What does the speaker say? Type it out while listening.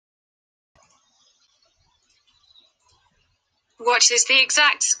Watches the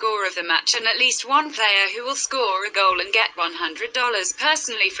exact score of the match and at least one player who will score a goal and get $100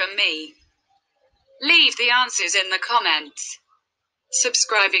 personally from me. Leave the answers in the comments.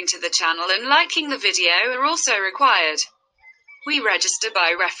 Subscribing to the channel and liking the video are also required. We register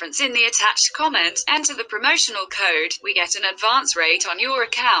by reference in the attached comment, enter the promotional code, we get an advance rate on your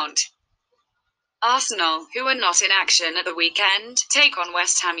account. Arsenal, who are not in action at the weekend, take on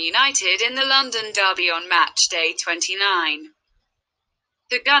West Ham United in the London derby on match day 29.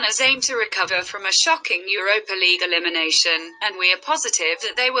 The Gunners aim to recover from a shocking Europa League elimination, and we are positive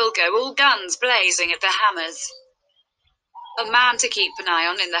that they will go all guns blazing at the Hammers. A man to keep an eye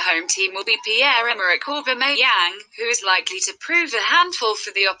on in the home team will be Pierre-Emerick Aubameyang, who is likely to prove a handful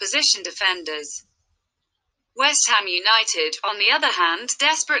for the opposition defenders. West Ham United, on the other hand,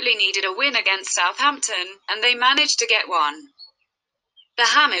 desperately needed a win against Southampton, and they managed to get one. The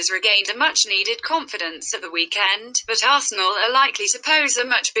Hammers regained a much-needed confidence at the weekend, but Arsenal are likely to pose a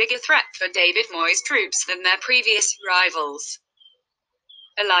much bigger threat for David Moyes' troops than their previous rivals.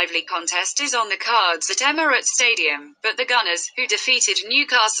 A lively contest is on the cards at Emirates Stadium, but the Gunners, who defeated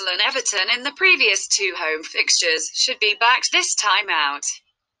Newcastle and Everton in the previous two home fixtures, should be backed this time out.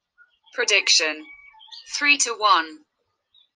 Prediction: 3-1.